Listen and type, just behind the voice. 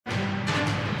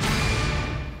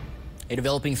A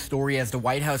developing story as the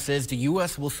White House says the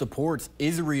U.S. will support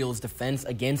Israel's defense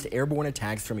against airborne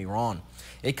attacks from Iran.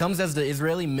 It comes as the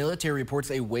Israeli military reports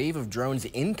a wave of drones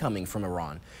incoming from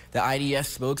Iran. The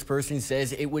IDF spokesperson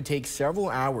says it would take several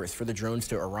hours for the drones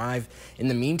to arrive. In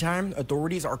the meantime,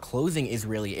 authorities are closing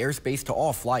Israeli airspace to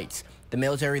all flights. The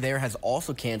military there has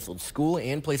also canceled school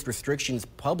and placed restrictions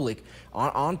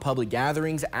on public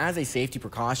gatherings as a safety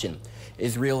precaution.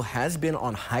 Israel has been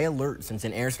on high alert since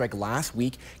an airstrike last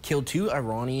week killed 2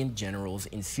 Iranian generals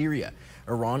in Syria.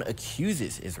 Iran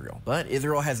accuses Israel, but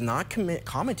Israel has not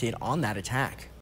commented on that attack.